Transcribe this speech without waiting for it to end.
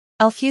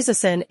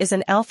Alfuzosin is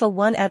an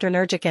alpha-1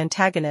 adrenergic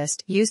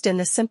antagonist used in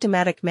the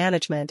symptomatic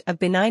management of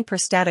benign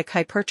prostatic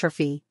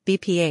hypertrophy,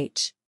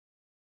 BPH.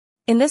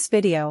 In this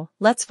video,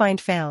 let's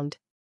found.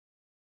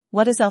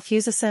 What is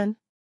alfuzosin?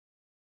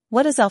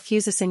 What is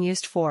alfuzosin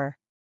used for?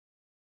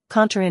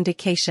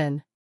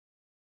 Contraindication.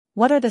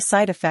 What are the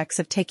side effects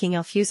of taking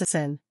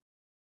alfuzosin?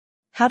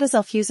 How does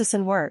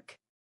alfuzosin work?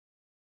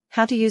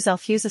 How to use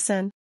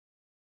alfuzosin?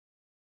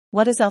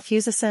 What is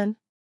alfuzosin?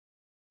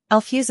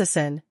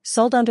 Alfuzosin,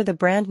 sold under the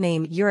brand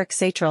name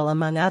Uroxatral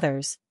among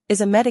others, is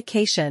a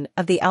medication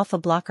of the alpha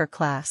blocker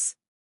class.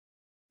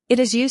 It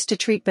is used to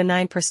treat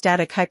benign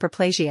prostatic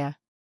hyperplasia.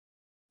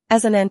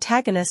 As an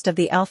antagonist of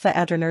the alpha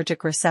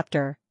adrenergic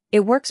receptor,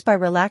 it works by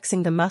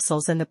relaxing the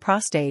muscles in the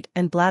prostate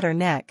and bladder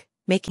neck,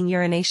 making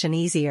urination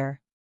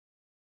easier.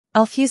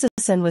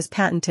 Alfuzosin was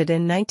patented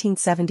in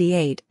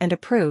 1978 and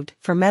approved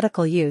for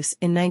medical use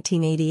in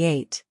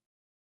 1988.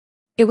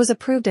 It was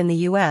approved in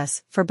the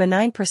US for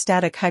benign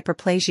prostatic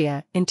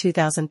hyperplasia in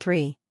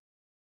 2003.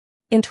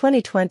 In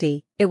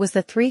 2020, it was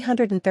the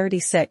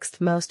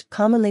 336th most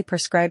commonly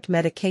prescribed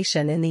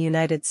medication in the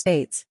United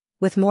States,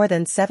 with more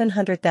than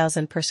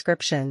 700,000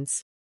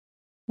 prescriptions.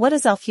 What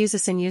is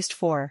alfuzosin used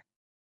for?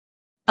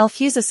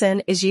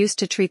 Alfuzosin is used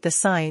to treat the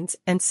signs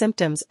and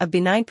symptoms of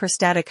benign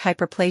prostatic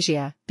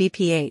hyperplasia,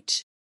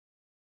 BPH.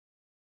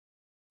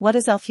 What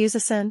is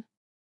alfuzosin?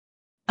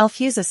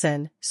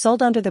 Alfuzosin,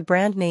 sold under the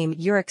brand name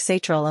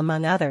Uroxatral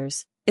among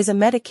others, is a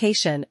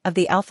medication of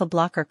the alpha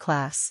blocker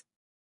class.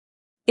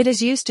 It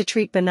is used to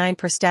treat benign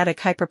prostatic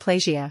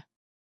hyperplasia.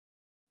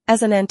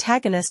 As an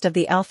antagonist of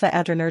the alpha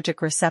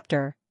adrenergic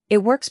receptor,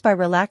 it works by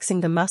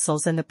relaxing the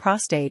muscles in the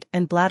prostate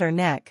and bladder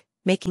neck,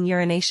 making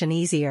urination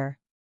easier.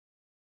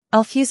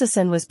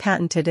 Alfuzosin was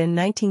patented in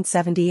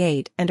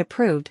 1978 and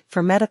approved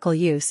for medical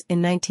use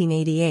in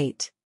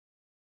 1988.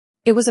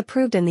 It was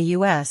approved in the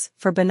US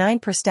for benign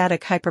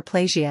prostatic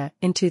hyperplasia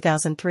in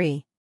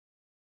 2003.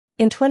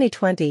 In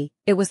 2020,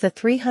 it was the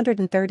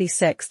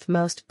 336th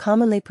most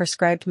commonly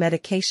prescribed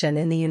medication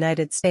in the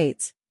United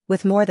States,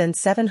 with more than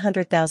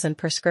 700,000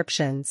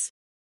 prescriptions.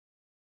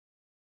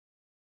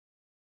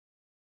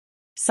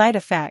 Side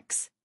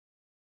effects.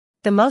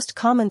 The most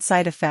common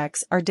side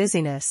effects are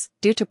dizziness,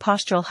 due to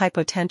postural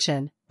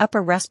hypotension,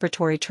 upper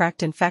respiratory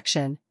tract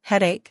infection,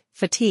 headache,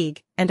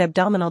 fatigue, and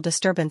abdominal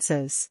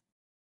disturbances.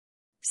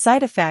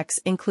 Side effects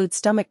include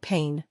stomach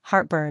pain,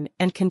 heartburn,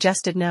 and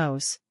congested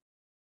nose.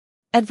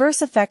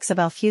 Adverse effects of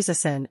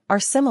alfuzosin are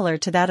similar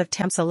to that of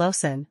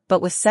tamsulosin,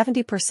 but with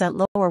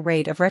 70% lower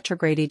rate of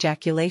retrograde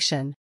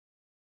ejaculation.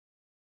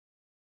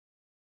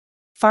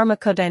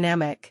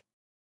 Pharmacodynamic.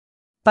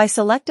 By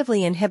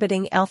selectively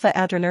inhibiting alpha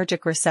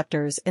adrenergic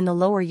receptors in the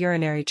lower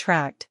urinary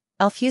tract,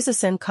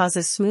 alfuzosin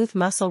causes smooth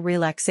muscle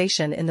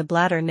relaxation in the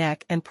bladder,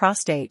 neck, and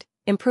prostate,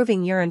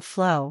 improving urine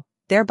flow,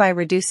 thereby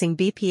reducing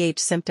BPH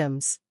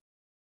symptoms.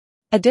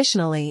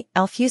 Additionally,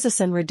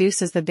 alfuzosin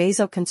reduces the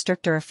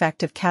vasoconstrictor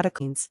effect of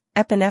catecholamines,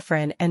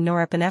 epinephrine and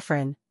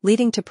norepinephrine,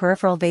 leading to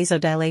peripheral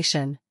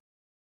vasodilation.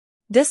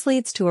 This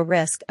leads to a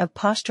risk of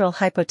postural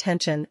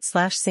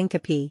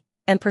hypotension/syncope,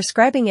 and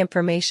prescribing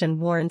information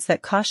warns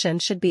that caution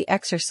should be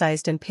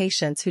exercised in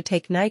patients who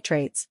take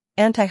nitrates,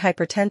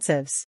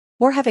 antihypertensives,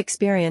 or have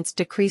experienced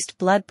decreased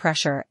blood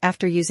pressure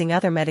after using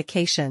other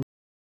medications.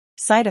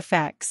 Side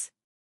effects.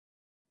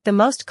 The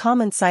most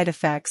common side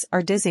effects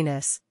are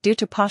dizziness, due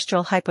to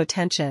postural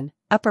hypotension,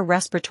 upper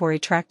respiratory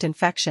tract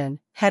infection,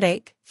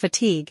 headache,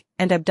 fatigue,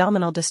 and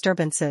abdominal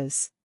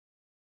disturbances.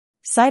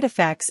 Side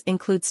effects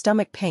include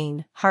stomach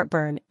pain,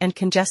 heartburn, and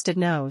congested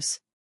nose.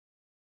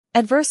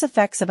 Adverse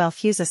effects of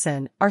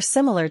alfuzosin are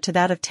similar to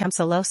that of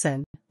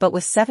tamsulosin, but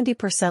with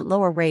 70%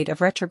 lower rate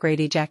of retrograde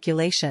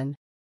ejaculation.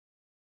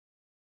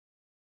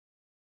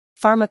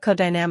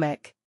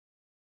 Pharmacodynamic.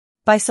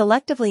 By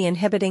selectively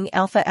inhibiting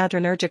alpha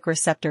adrenergic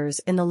receptors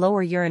in the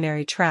lower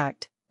urinary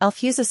tract,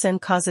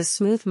 alfuzosin causes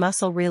smooth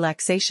muscle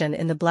relaxation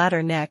in the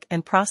bladder, neck,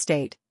 and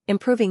prostate,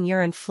 improving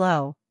urine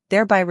flow,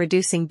 thereby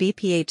reducing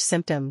BPH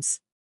symptoms.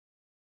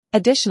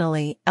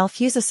 Additionally,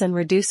 alfuzosin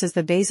reduces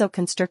the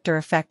vasoconstrictor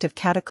effect of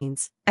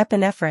catecholamines,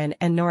 epinephrine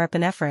and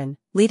norepinephrine,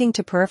 leading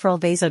to peripheral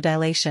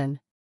vasodilation.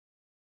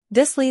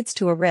 This leads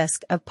to a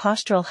risk of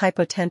postural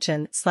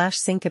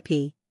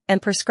hypotension/syncope,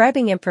 and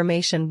prescribing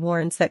information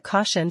warns that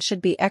caution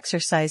should be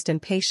exercised in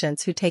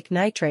patients who take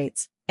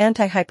nitrates,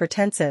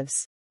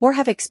 antihypertensives, or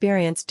have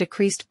experienced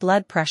decreased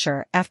blood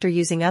pressure after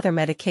using other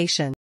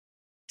medications.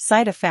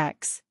 Side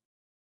effects.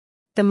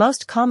 The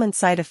most common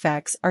side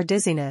effects are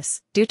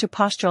dizziness, due to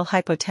postural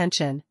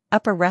hypotension,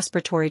 upper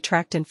respiratory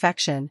tract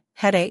infection,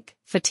 headache,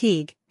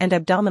 fatigue, and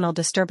abdominal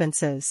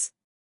disturbances.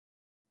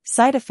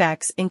 Side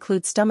effects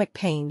include stomach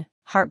pain,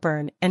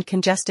 heartburn, and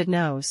congested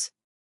nose.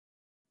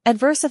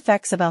 Adverse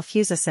effects of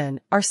alfuzosin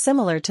are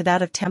similar to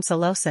that of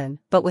tamsulosin,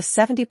 but with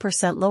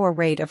 70% lower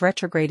rate of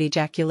retrograde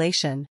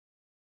ejaculation.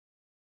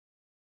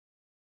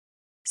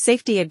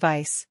 Safety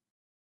advice.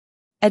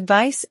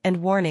 Advice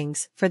and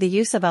warnings for the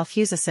use of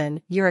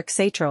alfuzosin,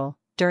 Uroxatral,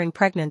 during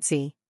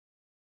pregnancy.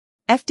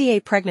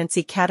 FDA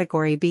Pregnancy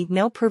Category B.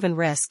 No proven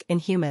risk in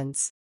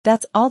humans.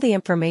 That's all the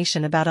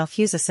information about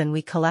alfuzosin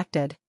we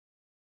collected.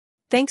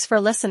 Thanks for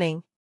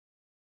listening.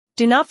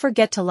 Do not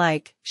forget to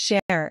like,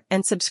 share,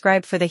 and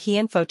subscribe for the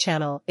HeInfo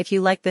channel if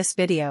you like this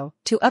video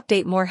to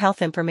update more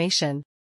health information.